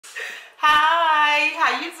Hi,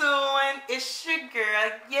 how you doing? It's your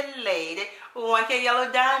girl, your lady, 1K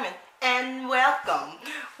Yellow Diamond, and welcome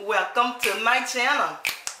to my channel.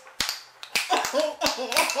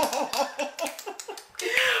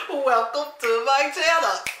 Welcome to my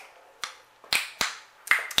channel.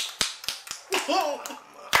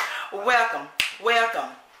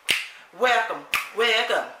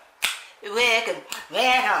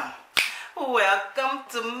 Welcome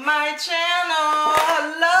to my channel.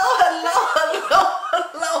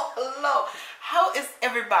 Hello. How is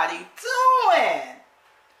everybody doing?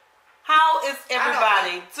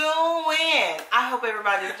 I hope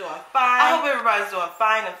everybody's doing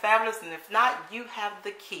fine and fabulous, and if not, you have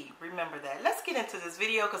the key. Remember that. Let's get into this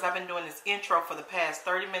video because I've been doing this intro for the past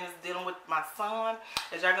 30 minutes dealing with my son.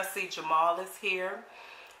 As y'all can see, Jamal is here,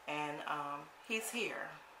 and he's here.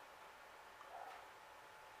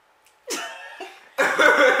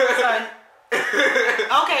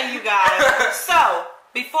 Okay, you guys. So,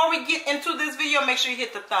 before we get into this video, make sure you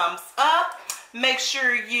hit the thumbs up. Make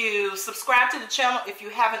sure you subscribe to the channel if you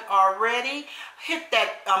haven't already. Hit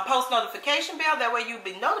that post notification bell. That way you'll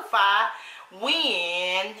be notified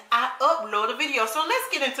when I upload a video. So let's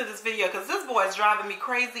get into this video because this boy is driving me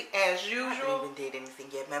crazy as usual. I haven't even did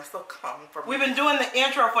anything yet, man. I'm so calm for me. We've been doing the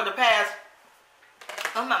intro for the past...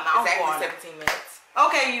 Oh, my mouth exactly 17 minutes.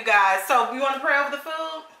 Okay, you guys. So, you want to pray over the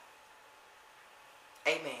food?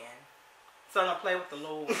 Amen. So, don't play with the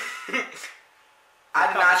Lord. I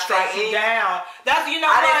did not say you down. That's, you know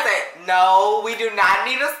I what? didn't say, no, we do not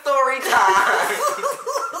need a story time.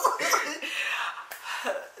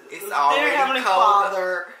 It's already Dear Heavenly cold.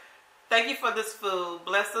 Father, thank you for this food.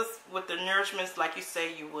 Bless us with the nourishments like you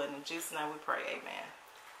say you would. In Jesus' name we pray, amen.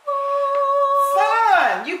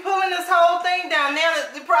 Son, you pulling this whole thing down now.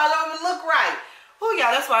 It probably don't even look right. Oh,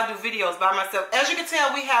 yeah, that's why I do videos by myself. As you can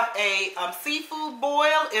tell, we have a seafood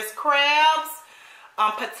boil. It's crabs,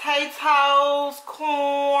 potatoes,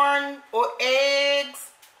 corn, or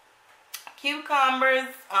eggs, cucumbers,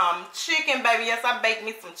 chicken, baby. Yes, I baked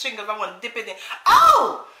me some chicken because I want to dip it in.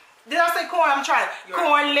 Oh! Did I say corn? I'm trying.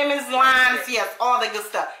 Corn, lemons, limes, yes, all that good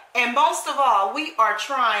stuff. And most of all, we are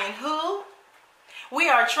trying who? We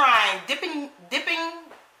are trying Dipping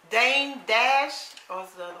Dame Dash, or is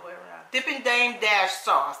it the other way around? Dipping Dame Dash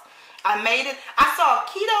sauce. I made it. I saw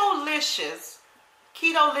Keto-Liciousness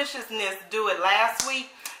do it last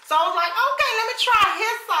week. So I was like, okay, let me try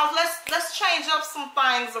his sauce. Let's change up some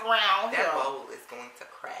things around here. That bowl is going to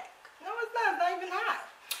crack. No, it's not. It's not even hot.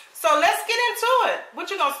 So let's get into it.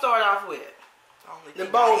 What you gonna start off with? The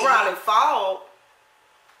bowl probably fall.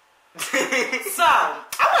 So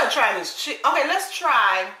I want to try this chicken. Okay, let's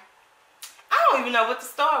try. I don't even know what to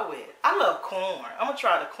start with. I love corn. I'm gonna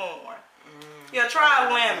try the corn. Yeah, try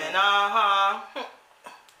lemon.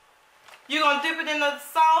 You gonna dip it in the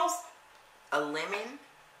sauce? A lemon?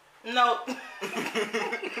 No. Y'all,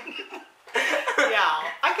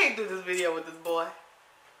 I can't do this video with this boy.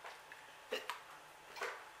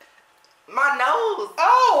 My nose.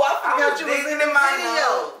 Oh, I forgot you was in the my video.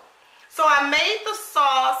 nose. So I made the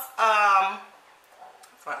sauce.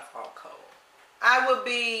 It's not all cold. I would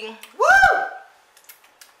be woo.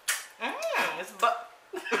 It's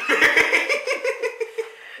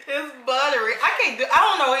it's buttery. I can't do.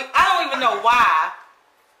 I don't even know why.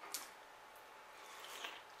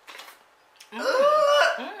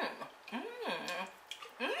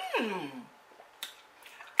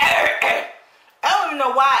 I don't even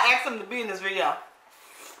know why I asked him to be in this video.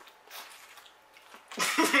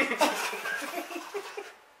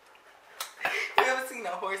 You ever seen a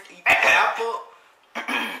horse eat an apple?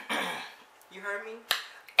 You heard me?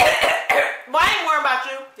 But I ain't worried about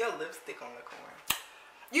you. Your lipstick on the corn.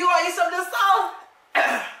 You want to eat some of this sauce?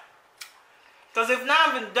 Because if not,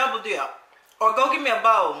 I'm going to double dip. Or go get me a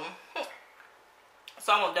bowl.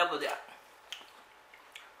 So I'm going to double dip.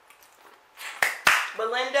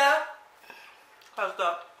 Belinda, because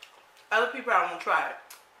the other people I want to try it.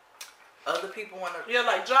 Other people want to... Yeah,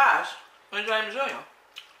 like Josh and James Jr.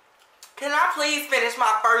 Can I please finish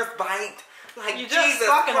my first bite? Like, You just Jesus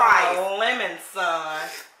fucking Christ. on a lemon, son.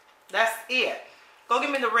 That's it. Go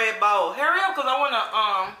get me the red bowl. Hurry up, because I want to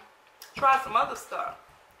try some other stuff.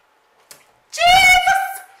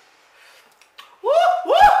 Jesus! Woo,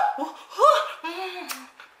 woo, woo, woo. I'm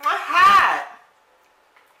hot.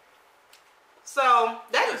 So,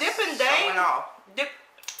 that Dipping Dame.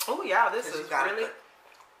 Oh, yeah, this is really...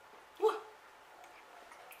 Woo.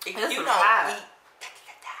 If This you is don't hot. eat...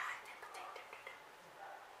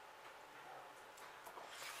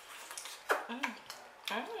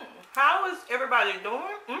 How is everybody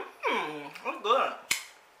doing? It's good.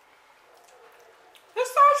 This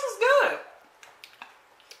sauce is good.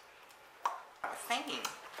 saying.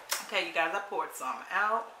 Okay, you guys, I poured some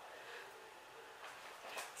out.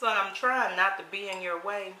 So I'm trying not to be in your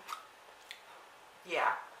way.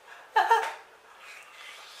 Yeah.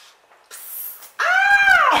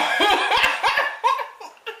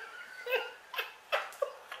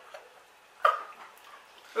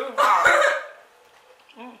 Ooh, wow.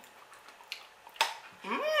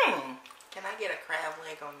 Can I get a crab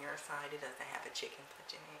leg on your side? It doesn't have a chicken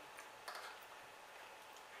touch in it.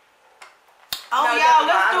 Oh, No, y'all,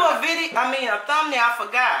 let's that's do a video. I mean, a thumbnail. I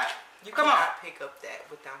forgot. You Come on. cannot pick up that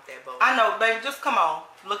without that bowl. I know, baby. Just come on.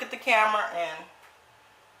 Look at the camera and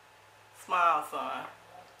smile, son.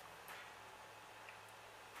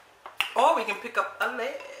 Or we can pick up a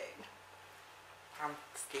leg. I'm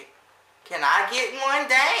scared. Can I get one?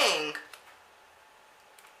 Dang.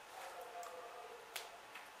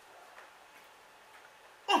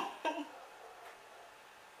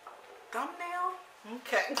 Thumbnail?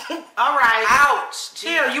 Okay. All right. Ouch.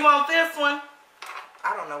 Chill. You want this one?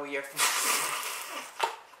 I don't know where you're Ooh,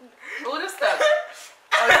 this stuff.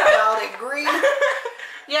 Oh, you got all that green.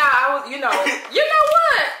 Yeah, I was, you know what?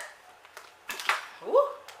 Ooh,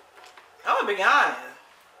 I'm gonna be honest.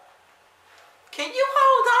 Can you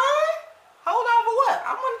hold on? Hold on for what?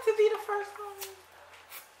 I wanted to be the first one.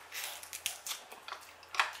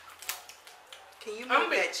 Can you move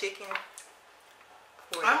that chicken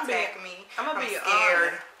before it attack me? I'm gonna be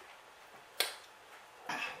scared.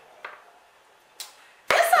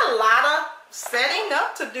 It's a lot of setting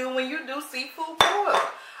up to do when you do seafood boil.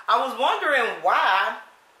 I was wondering why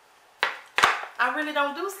I really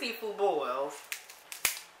don't do seafood boils.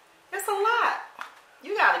 It's a lot.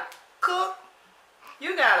 You gotta cook.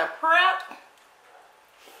 You gotta prep.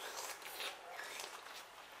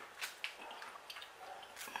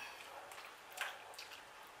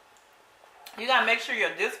 You gotta make sure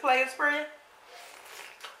your display is pretty.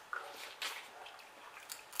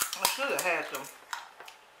 I should have had them.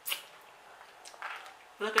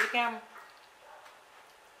 Look at the camera.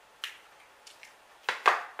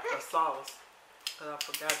 The sauce. But I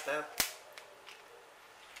forgot that.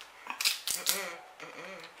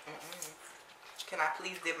 Can I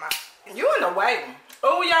please dip my... You in the way.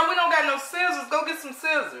 Oh, yeah, we don't got no scissors. Go get some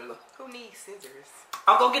scissors. Who needs scissors?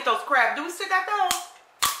 I'll go get those crabs. Do we still got those?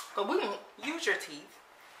 But we can use your teeth.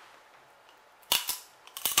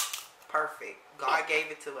 Perfect. God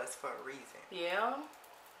gave it to us for a reason. Yeah.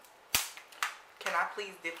 Can I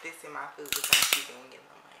please dip this in my food without you being in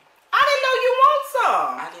the way? I didn't know you want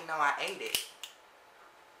some. I didn't know I ate it.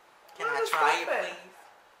 Can I try it,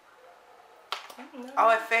 please? No. Oh,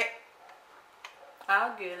 it fit.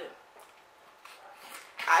 I'll get it.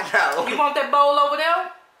 I know. You want that bowl over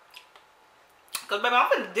there? Because, baby, I'm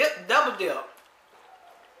finna dip, double dip.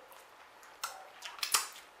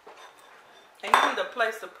 And you need a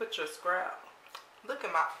place to put your scrap. Look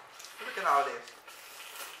at all this.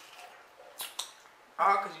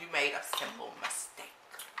 All because you made a simple mistake.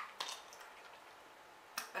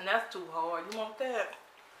 And that's too hard. You want that?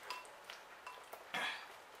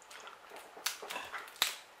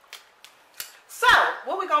 So,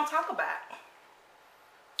 what we gonna talk about?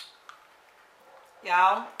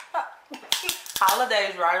 Y'all,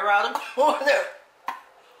 holidays right around the corner.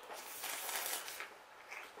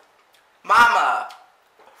 Mama.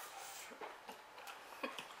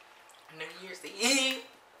 New Year's Eve.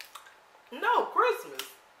 No, Christmas.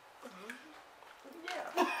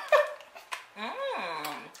 Yeah.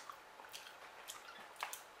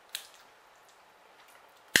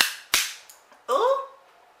 Ooh.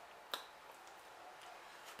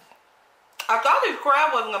 I thought this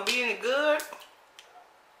crab wasn't gonna be any good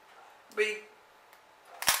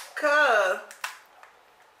because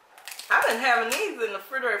I've been having these in the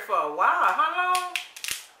refrigerator for a while. How long?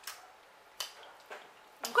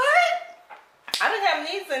 What? I've been having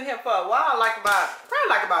these in here for a while,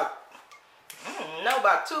 probably about,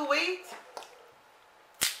 about 2 weeks.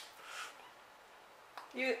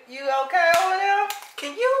 You okay over there?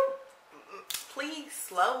 Can you please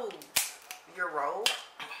slow your roll?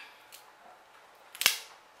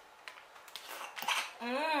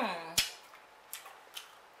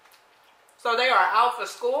 So they are out for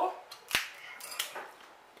school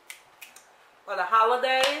for the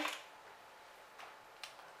holidays.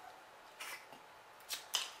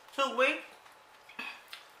 2 weeks.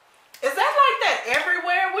 Is that like that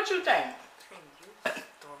everywhere? What you think?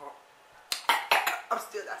 I'm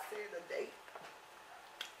still not seeing the date.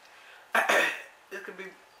 It could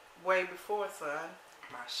be way before, son.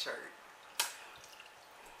 My shirt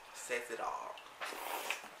says it all.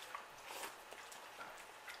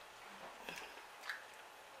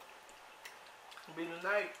 Be the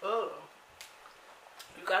night of.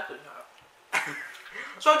 You got to know.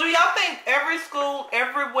 So do y'all think every school,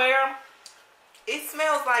 everywhere? It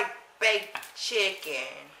smells like baked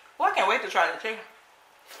chicken. Well, I can't wait to try the chicken.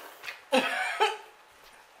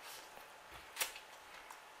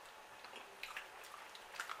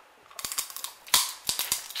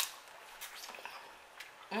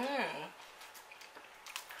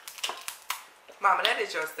 Mama, that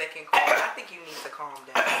is your second call. I think you need to calm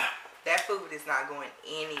down. That food is not going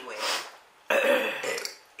anywhere.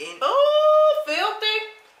 Oh, filthy.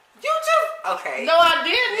 You just... Okay. No, I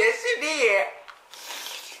didn't. Yes, you did.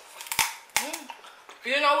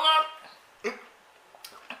 You know what?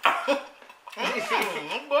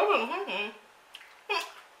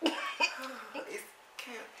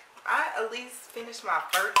 I at least finished my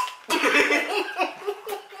first.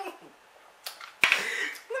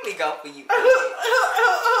 Let me go for you.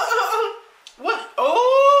 What?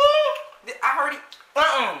 Oh! I already.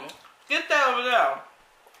 Get that over there.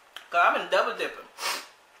 Cause I've been double dipping.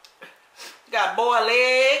 Got boiled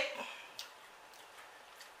egg.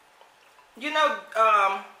 You know,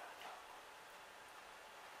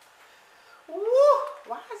 woo,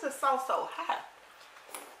 why is the sauce so hot?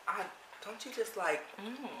 Don't you just like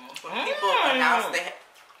when people announce they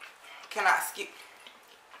cannot skip?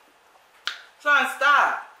 Son,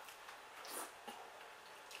 stop.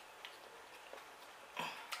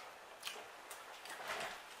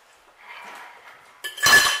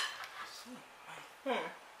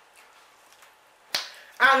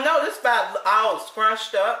 I know this about all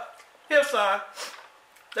scrunched up. Here, son.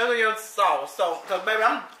 Look at your sauce. So, cause baby,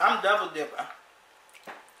 I'm double dipping.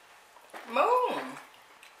 Move.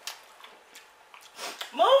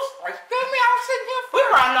 Excuse me, I was sitting here. We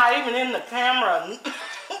probably not even in the camera.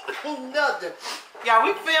 Nothing. Yeah,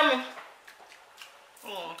 we filming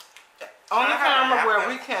on the camera where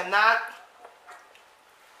we cannot.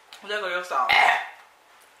 Look at your sauce.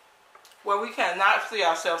 Where we cannot see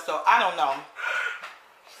ourselves. So I don't know.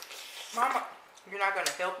 Mama, you're not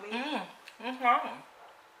gonna help me?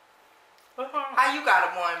 How you got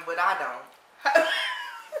a one, but I don't?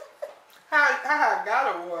 how I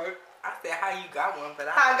got a one? I said how you got one, but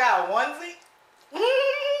I got a onesie?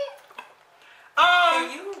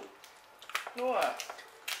 Can you? What?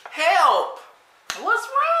 Help! What's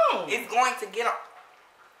wrong? It's going to get on.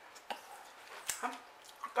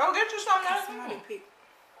 Go get you something else.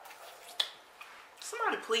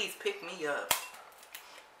 Somebody please pick me up.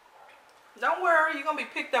 Don't worry, you're gonna be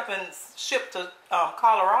picked up and shipped to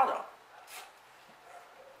Colorado.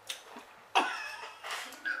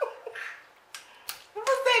 What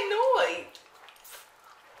was that noise?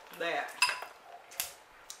 That.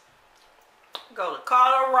 Go to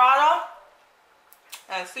Colorado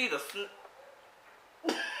and see the snow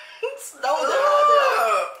down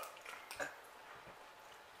there.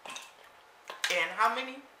 And how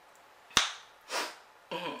many?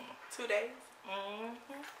 2 days?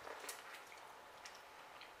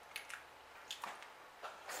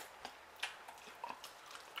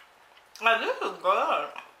 Now this is good.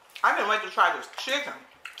 I can't wait to try this chicken.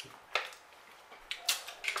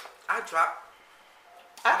 I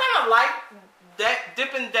kind of like that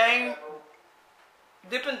Dippin' Dame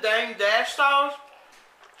Dash sauce.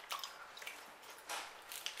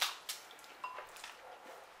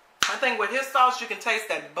 I think with his sauce you can taste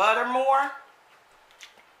that butter more.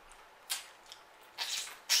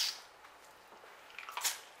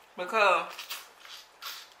 Because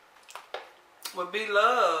with B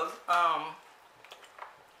Love,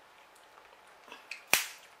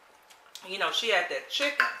 you know, she had that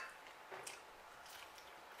chicken.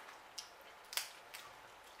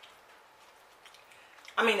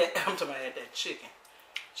 I mean, I'm talking about that chicken.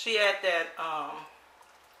 She had that,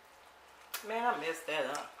 man, I messed that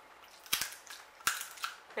up.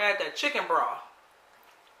 She had that chicken broth.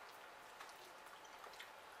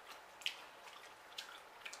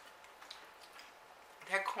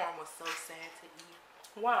 That corn was so sad to eat.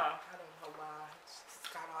 Why? I don't know why. It's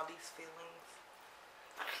got all these feelings.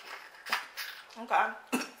 Okay.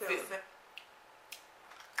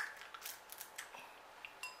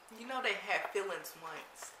 You know they had feelings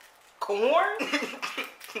once. Corn?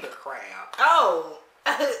 The crab. Oh.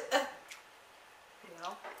 You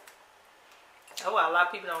know. Oh, well, a lot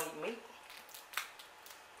of people don't eat meat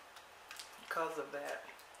because of that.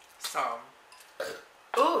 Some.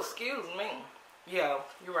 Oh, excuse me. Yeah,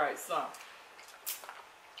 you're right, some.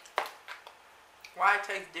 Why it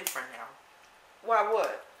tastes different now? Why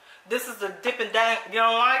what? This is the Dippin' Dame. You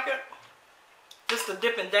don't like it? This is the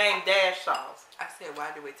Dippin' Dame Dash sauce. I said,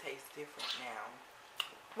 why do it taste different now?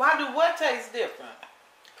 Why do what taste different?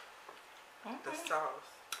 The sauce.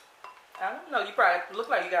 I don't know. You probably look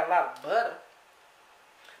like you got a lot of butter.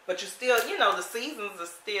 But you still, you know, the seasons are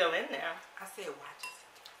still in there. I said, why just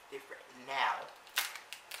different now?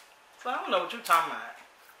 So I don't know what you're talking about.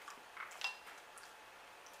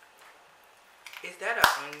 Is that an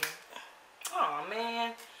onion? Oh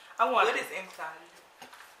man, I want. What is inside of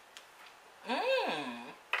it?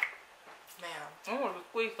 Ma'am, I want to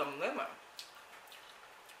squeeze some lemon.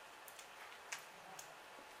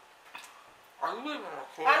 are you leaving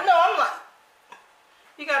a fork? I know. I'm like,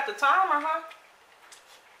 you got the timer, huh?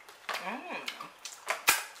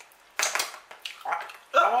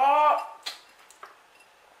 Oh.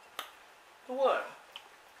 What?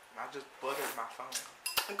 I just buttered my phone.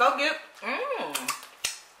 Go get.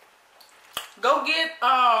 Go get.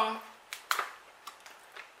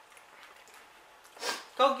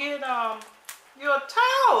 Go get your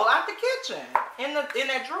towel out the kitchen in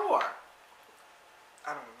that drawer.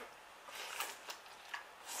 I don't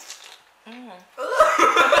know.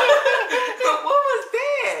 What was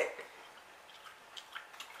that?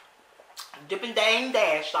 Dipping dang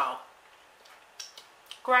dash sauce.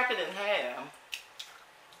 Crack it in half.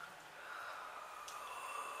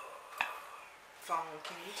 Phone,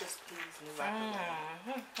 can you just please move out the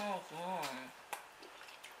way?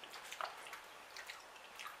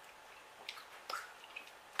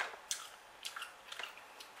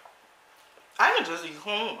 I can just eat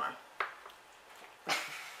corn.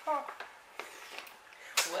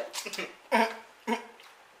 What?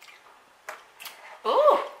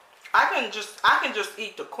 Ooh, I can just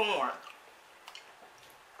eat the corn.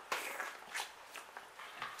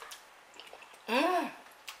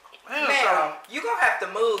 Now, you gonna have to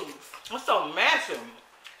move. It's so massive.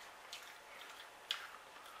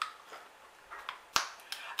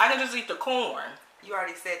 I can just eat the corn. You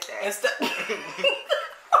already said that. Instead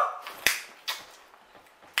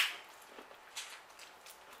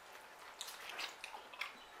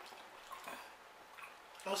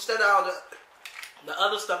Instead of all the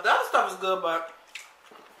other stuff. The other stuff is good, but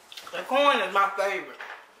the corn is my favorite.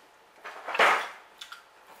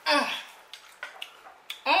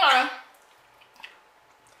 Okay.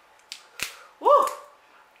 Woo.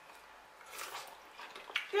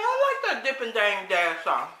 Yeah, I like that dipping dang dash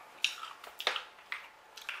sauce.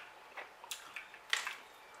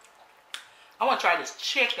 I want to try this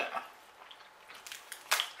chicken.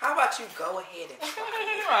 How about you go ahead and try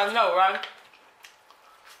it? I know, right?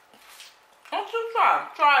 Why don't you try?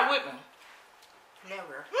 Try it with me.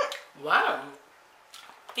 Never. Wow.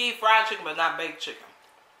 He eat fried chicken, but not baked chicken.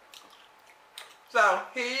 So,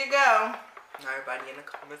 here you go. Now everybody in the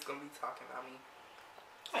comments gonna be talking about me.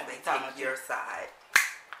 I They ain't talking take about your you. side.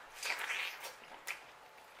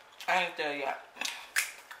 I ain't there yet.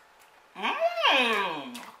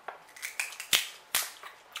 Mmm.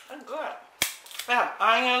 That's good. They have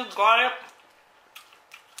onions, garlic.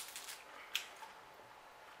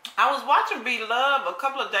 I was watching Be Love a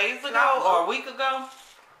couple of days ago or a week ago.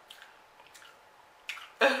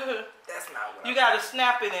 That's not what You gotta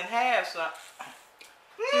snap it in half, son.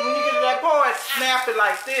 See, when you get to that part, snap it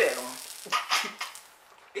like this.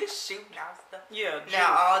 It's shooting out stuff. Yeah.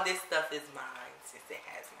 Now all this stuff is mine since it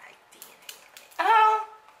has my DNA on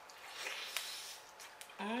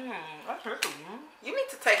it. That's her. You need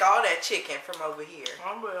to take all that chicken from over here.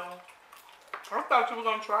 I will. I thought you were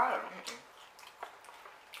gonna try it.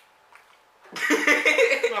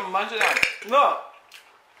 I'm gonna munch it out. Look.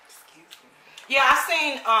 Excuse me. Yeah, I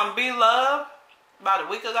seen Be Love about a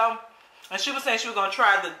week ago, and she was saying she was gonna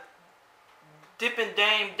try the Dippin'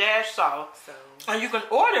 Dame Dash sauce, So and you can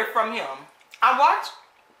order it from him. I watched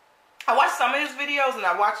some of his videos, and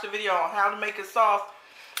I watched the video on how to make his sauce,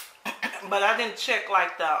 but I didn't check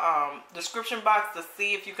like the description box to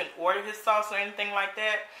see if you can order his sauce or anything like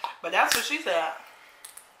that. But that's what she said.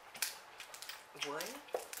 what?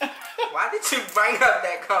 Why did you bring up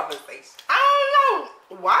that conversation? I don't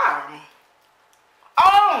know why.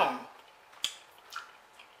 Oh,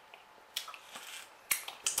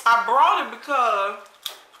 I brought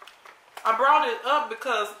it up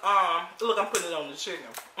because look, I'm putting it on the chicken.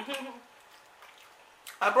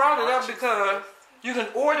 I brought it up because you can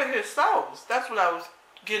order his sauce. That's what I was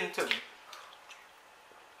getting to.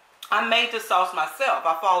 I made the sauce myself.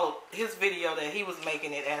 I followed his video that he was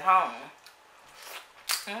making it at home.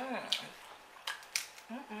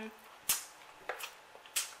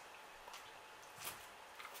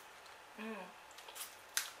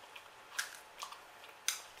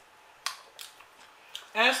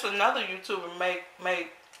 And it's another YouTuber made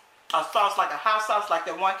a sauce, like a house sauce, like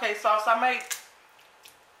that 1K sauce I make.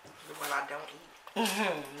 The one I don't eat.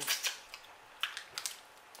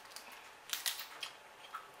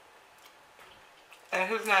 And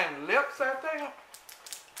his name Lips, I think.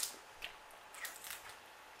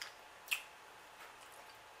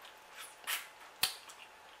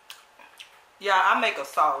 Yeah, I make a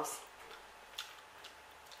sauce.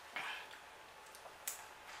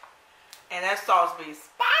 And that sauce be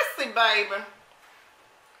spicy, baby.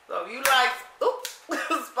 So if you like, oops,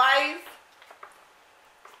 spice.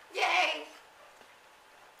 Yay.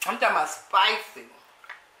 I'm talking about spicy.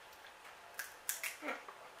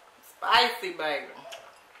 Spicy, baby.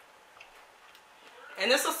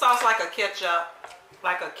 And it's a sauce like a ketchup.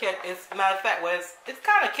 It's matter of fact, well, it's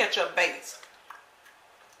kind of ketchup based.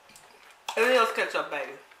 It is ketchup based.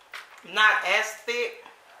 Not as thick.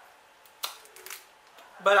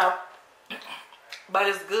 But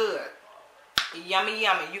it's good. Yummy,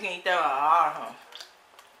 yummy. You can eat that a lot.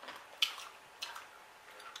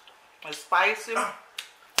 It's spicy.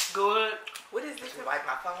 Good. What is this? Wipe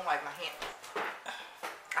my phone, wipe my hand.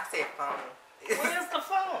 I said phone. Where's the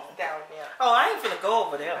phone? Down there. Oh, I ain't finna go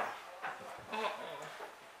over there.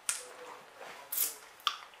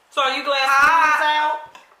 So are you glad school's out?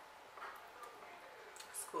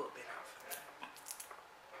 School been out for me.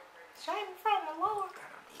 Shame from the Lord. I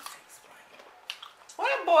don't need to explain. Where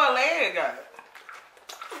that boy leg go?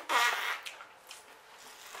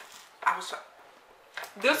 I was trying.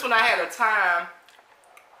 This one I had a time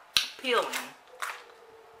peeling.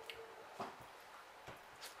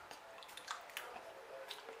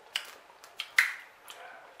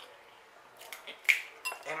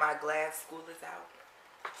 Am I glad school is out?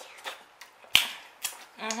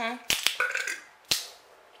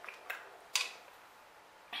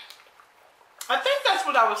 I think that's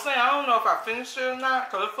what I was saying. I don't know if I finished it or not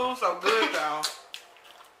because the food's so good, y'all.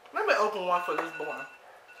 Let me open one for this boy.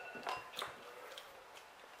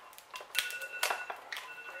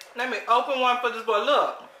 Let me open one for this boy.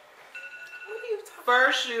 Look. What are you talking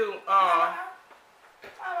First you,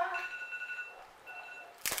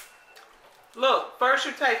 look, first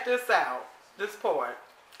you take this out, this part.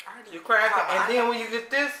 You crack it, and then when you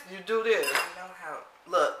get this, you do this. I know how.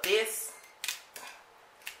 Look, this.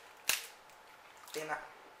 Then I.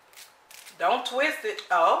 Don't twist it.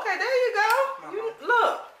 Oh, okay, there you go. You,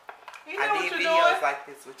 look. You know I what did you're videos doing. like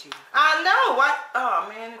this with you. I know. What? Oh,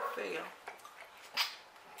 man, it fell.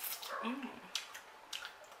 Am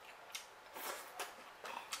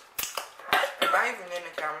I even in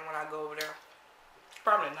the camera when I go over there?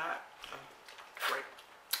 Probably not. Great.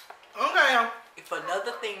 Okay. If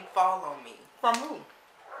another thing fall on me. From who?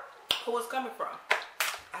 Who is coming from?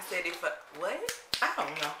 I said what? I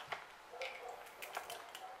don't know.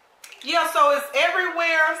 Yeah, so it's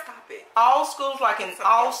everywhere. Stop it. All schools, like in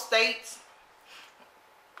all states.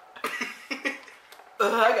 I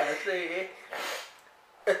gotta say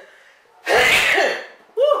it.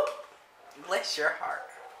 Woo. Bless your heart.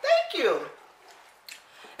 Thank you.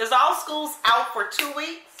 Is all schools out for 2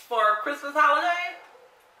 weeks for Christmas holiday?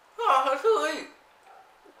 Oh, 2 weeks.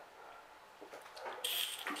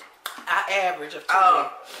 I average of 2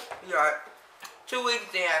 weeks. You're right. 2 weeks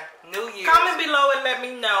then. New Year's. Comment below and let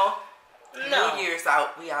me know. No. New Year's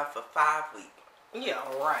out. We out for 5 weeks. Yeah,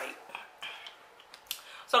 right.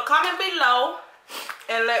 So comment below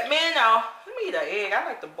and let me know. Let me eat an egg. I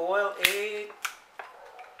like the boiled egg.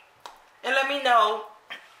 And let me know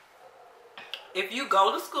if you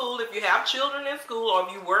go to school, if you have children in school, or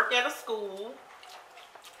if you work at a school,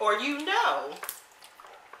 or you know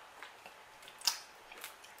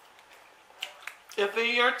if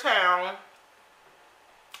in your town,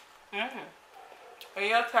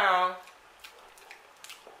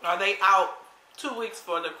 are they out 2 weeks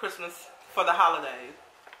for the Christmas, for the holidays?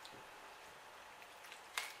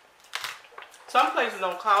 Some places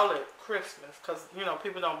don't call it Christmas because, you know,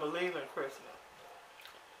 people don't believe in Christmas.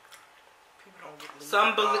 People don't believe Some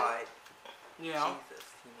in believe. God. Yeah. Jesus,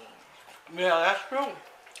 you mean. Yeah, that's true.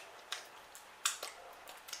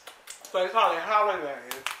 So they call it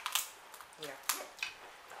holidays. Yeah.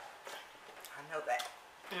 I know that.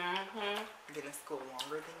 Been in school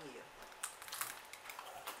longer than you.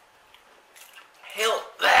 Help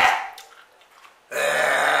that.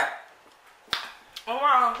 Oh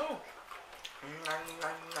wow.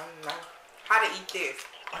 How to eat this?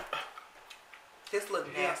 This look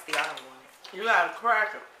nasty. I don't want it. You gotta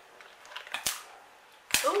crack it.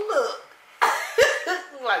 Oh look.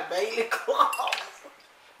 Like Bailey claws.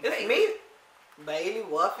 It's Bailey. meat. Bailey,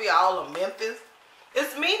 Wuffy, all of Memphis.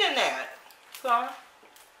 It's meat in that. So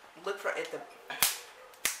Look for at the.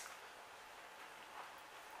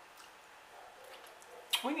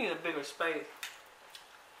 we need a bigger space.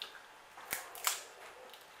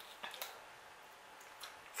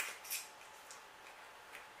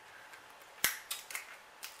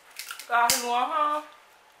 Got you going home?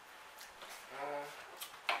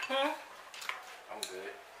 I'm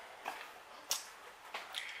good.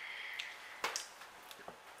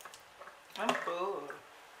 I'm full.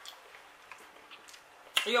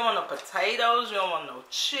 You don't want no potatoes. You don't want no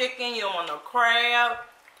chicken. You don't want no crab.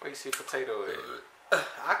 Where you see potato at?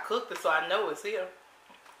 I cooked it, so I know it's here.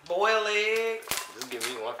 Boiled egg. Just give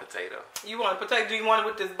me one potato. You want a potato? Do you want it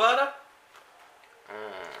with this butter?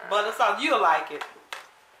 Butter sauce. You'll like it.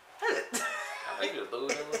 I think you're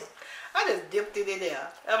losing me. I just dipped it in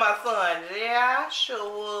there. And my son, yeah,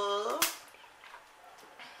 sure.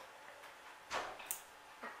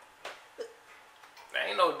 There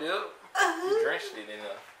ain't no dip. You drenched it in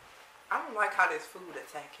there. I don't like how this food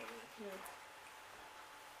attacking me.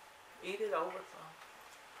 Eat it over some.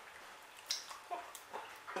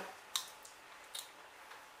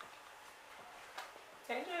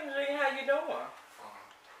 Hey, Jimmy, how you doing?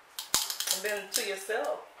 And been to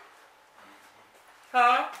yourself.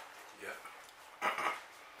 Huh? Yeah.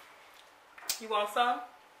 You want some?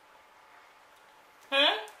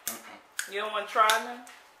 You don't want to try none?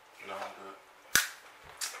 No, I'm good.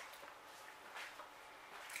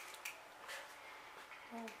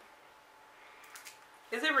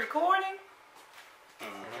 Is it recording?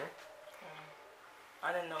 Mm-hmm.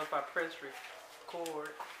 I didn't know if I pressed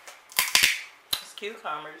record. It's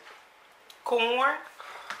cucumbers. Corn.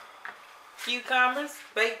 Cucumbers.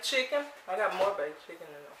 Baked chicken. I got more baked chicken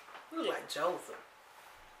than that. You look like Joseph.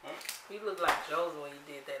 You look like Joseph when you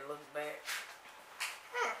did that look back.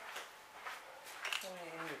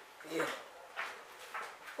 Yeah.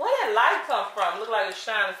 Where that light come from? Look like it's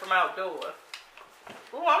shining from outdoors.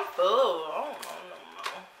 Ooh, I'm full. I don't know no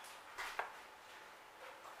more.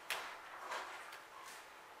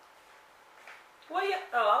 Where you?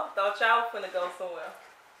 Oh, I thought y'all was finna go somewhere.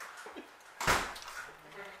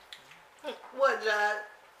 What, John?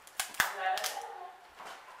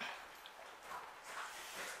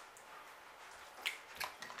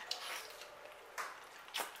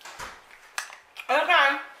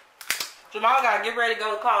 Okay. Jamal gotta get ready to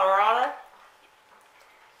go to Colorado.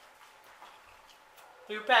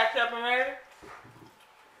 You packed up and ready?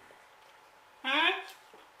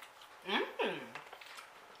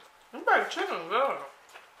 You better chicken good.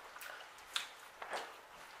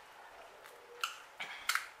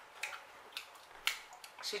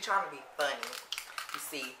 She trying to be funny. You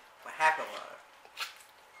see, what happened was,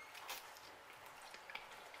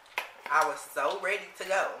 I was so ready to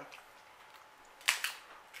go.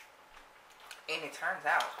 And it turns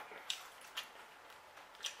out,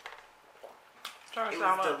 it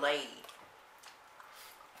was delayed.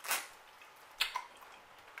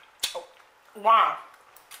 Why?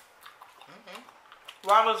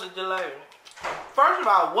 Why was it delayed? First of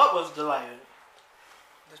all, what was delayed?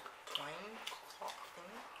 The plane clock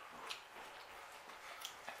thing.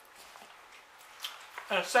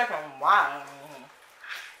 And second, why?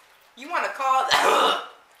 You want to call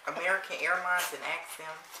American Airlines and ask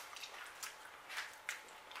them?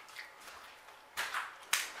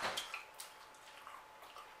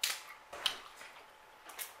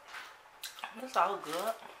 It's all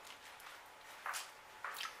good.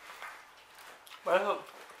 But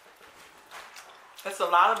it's a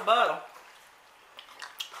lot of butter.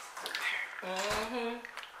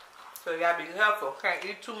 So you gotta be careful. Can't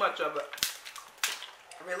eat too much of it.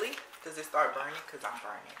 Really? Does it start burning? Because I'm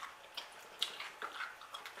burning.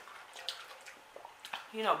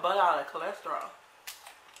 You know, butter all that cholesterol.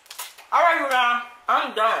 Alright, you guys.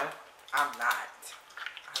 I'm done. I'm not.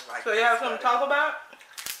 I like so you have something to talk about?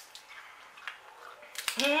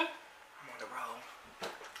 I'm on the roll.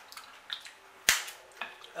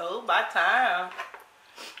 Oh, by time.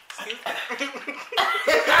 Excuse me.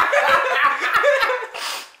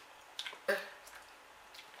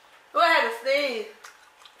 Go ahead and sneeze.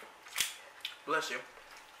 Bless you.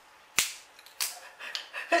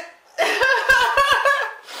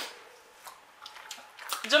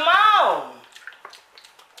 Jamal,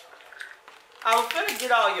 I was gonna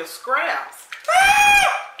get all your scraps.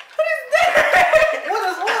 What is that? What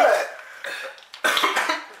is what?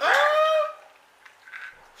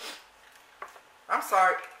 I'm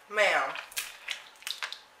sorry, ma'am.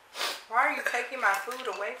 Why are you taking my food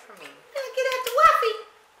away from me? Get at the waffy.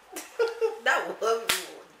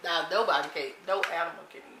 No, nobody can. No animal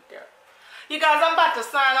can eat that. You guys, I'm about to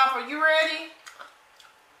sign off. Are you ready?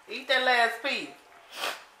 Eat that last piece.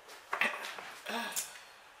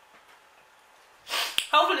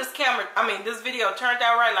 Hopefully this video turned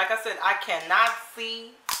out right. Like I said, I cannot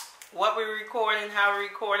see what we're recording, how we're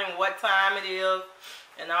recording, what time it is,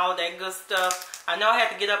 and all that good stuff. I know I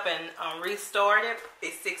had to get up and restart it.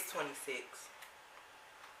 It's 6:26.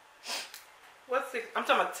 What's 6? I'm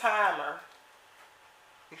talking about timer.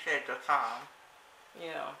 You said the time.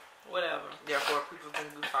 Yeah, whatever. Therefore, people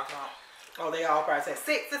think we're talking about. Oh, they all probably say 6.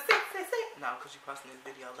 It's 6. It's 6. No, because you're posting this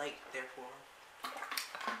video late, therefore.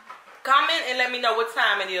 Comment and let me know what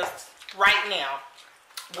time it is right now.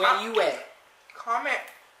 Where you at? Comment.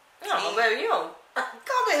 No, baby, you don't.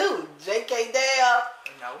 Comment who? JK Dab?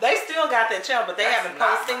 No. They still got that channel, but they That's haven't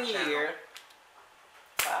not posted in my channel. years.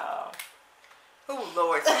 Wow. Oh,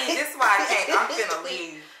 Lord. See, this is why I can't. I'm finna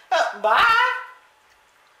leave. Bye.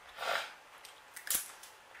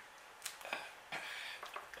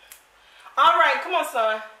 All right, come on,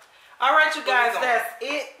 son. All right, you guys, that's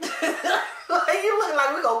it. You look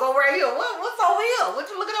like we gonna go right here. What's over here? What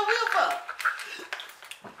you looking over here for?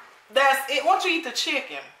 That's it. Why don't you eat the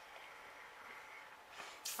chicken?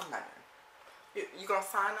 I'm not done. You gonna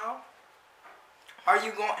sign off? Are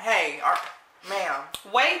you going? Hey, ma'am.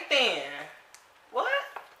 Wait then. What?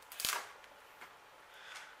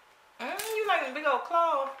 You like a big old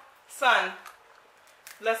claw, son?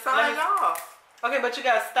 Let's Sign off. Okay, but you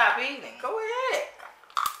gotta stop eating. Go ahead.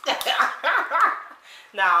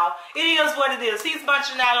 Now, it is what it is. He's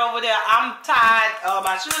bunching out over there. I'm tired.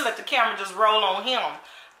 I should have let the camera just roll on him.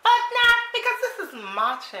 But not because this is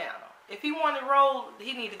my channel. If he want to roll,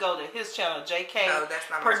 he need to go to his channel, JK No, that's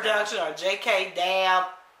not my Production or JK Dab.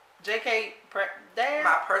 Dab?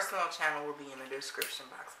 My personal channel will be in the description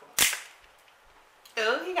box below.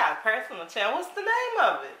 Oh, he got a personal channel. What's the name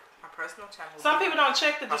of it? My personal channel. Some people don't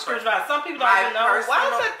check the description box. Some people don't even know. Why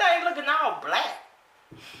is that thing looking all black?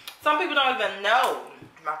 Some people don't even know.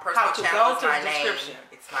 My personal how to channel go is to my the name. description.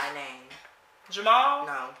 It's my name. Jamal?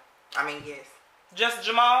 No. I mean, yes. Just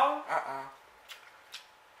Jamal?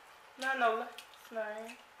 No, No, it's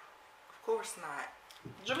name. of course not.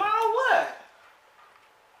 Jamal what?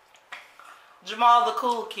 Jamal the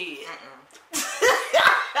cool kid.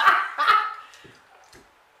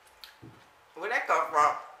 Where'd that come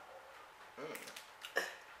from?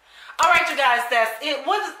 Alright, you guys, that's it.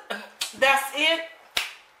 That's it.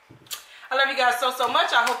 I love you guys so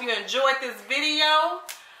much. I hope you enjoyed this video.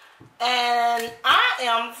 And I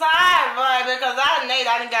am tired, boy, because I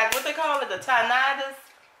didn't got what they call it, the tinnitus.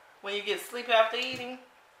 When you get sleepy after eating.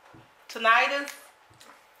 Tinnitus.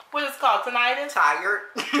 What is it called? Tinnitus? Tired.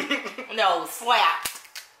 No, slapped.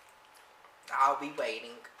 I'll be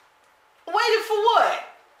waiting. Waiting for what?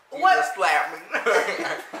 You What? just slapped me.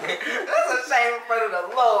 That's a shame in front of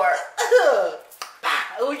the Lord.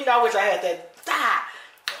 Oh, you know, I wish I had that.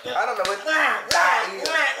 I don't know what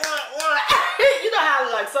You know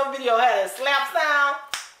how like some video had a slap sound?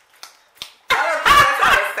 I don't think that's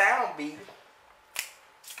how the sound be.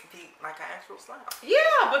 Be like an actual slap.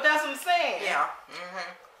 Yeah, but that's what I'm saying. Yeah.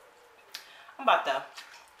 I'm about to.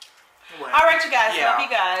 Well, All right, you guys. yeah. Love you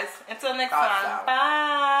guys. Until next Thought time. so.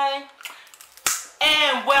 Bye.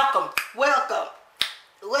 And welcome. Welcome.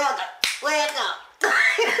 Welcome. Welcome.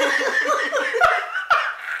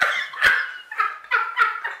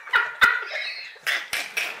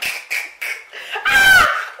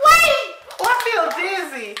 Wait. I feel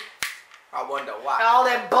dizzy. I wonder why. All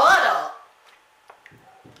that butter.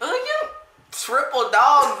 You triple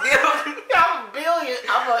dog dip. I'm a billion.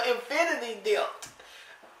 I'm an infinity dip.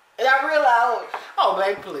 And I realized, oh,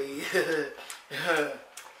 baby, please.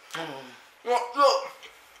 Look.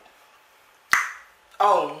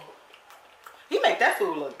 Oh, he make that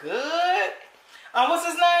food look good. What's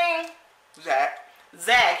his name? Zach.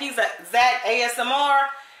 Zach. He's a Zach ASMR.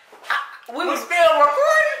 We was still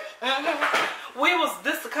recording. We was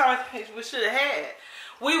this the conversation we should have had.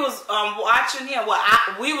 We was watching him. Well,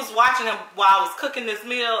 we was watching him while I was cooking this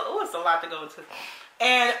meal. Oh, it's a lot to go into.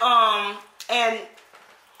 And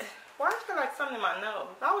why do I feel like something in my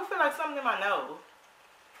nose? I always feel like something in my nose.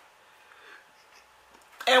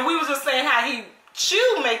 And we was just saying how he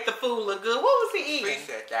make the food look good. What was he eating? She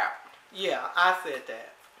said that. Yeah, I said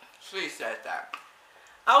that. She said that.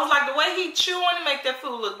 I was like, the way he chewing to make that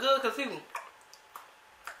food look good, because he was...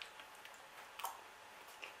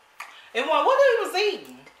 And what he was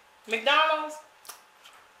eating? McDonald's?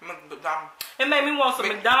 It made me want some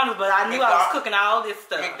McDonald's, but I knew I was cooking all this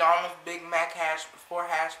stuff. McDonald's Big Mac 4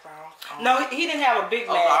 hash browns. No, he didn't have a Big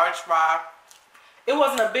Mac. A large fry. It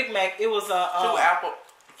wasn't a Big Mac. It was a...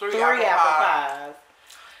 Three apple pies.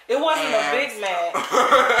 It wasn't a Big Mac.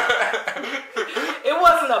 It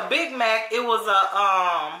wasn't a Big Mac. It was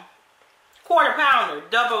a quarter pounder,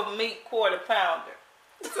 double meat quarter pounder.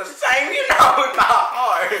 It's the same, you know, in my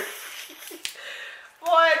heart.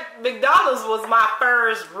 Boy, McDonald's was my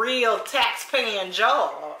first real tax-paying job.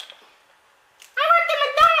 I worked at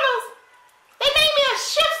McDonald's. They made me a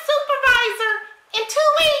shift supervisor in 2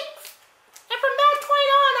 weeks. And from that point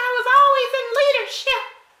on, I was always in leadership.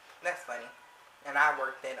 That's funny. And I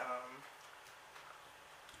worked at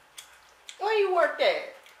Where you worked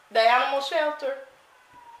at? The animal shelter.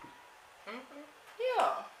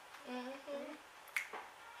 Yeah.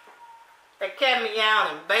 The cat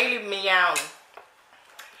meowing, Bailey meowing.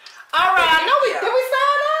 All right, I know we did we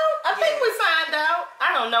sign out? I think we signed out.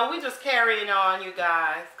 I don't know. We just carrying on, you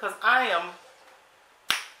guys, because I am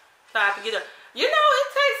trying to get up. You know, it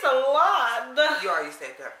takes a lot. You already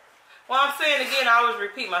said that. Well, I'm saying again, I always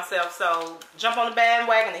repeat myself. So jump on the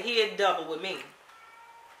bandwagon and hit double with me.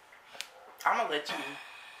 I'm gonna let you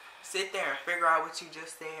sit there and figure out what you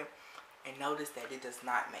just said and notice that it does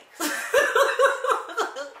not make sense.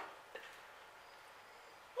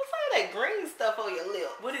 What's all that green stuff on your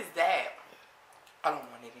lip? What is that? I don't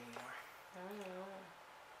want it anymore.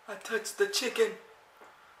 I touched the chicken.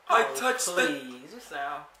 I touched please. You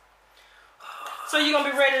sound. So you gonna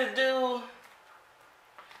be ready to do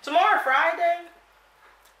tomorrow, Friday?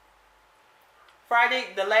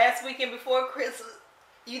 Friday, the last weekend before Christmas.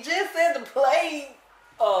 You just said the play.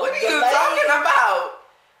 What are you talking about?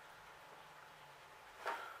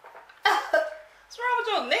 What's wrong with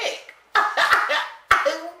your neck?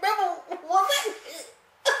 Remember, was it?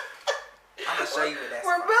 I'm gonna show you what that's.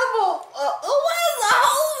 Remember, what is the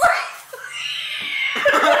whole race?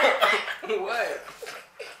 What?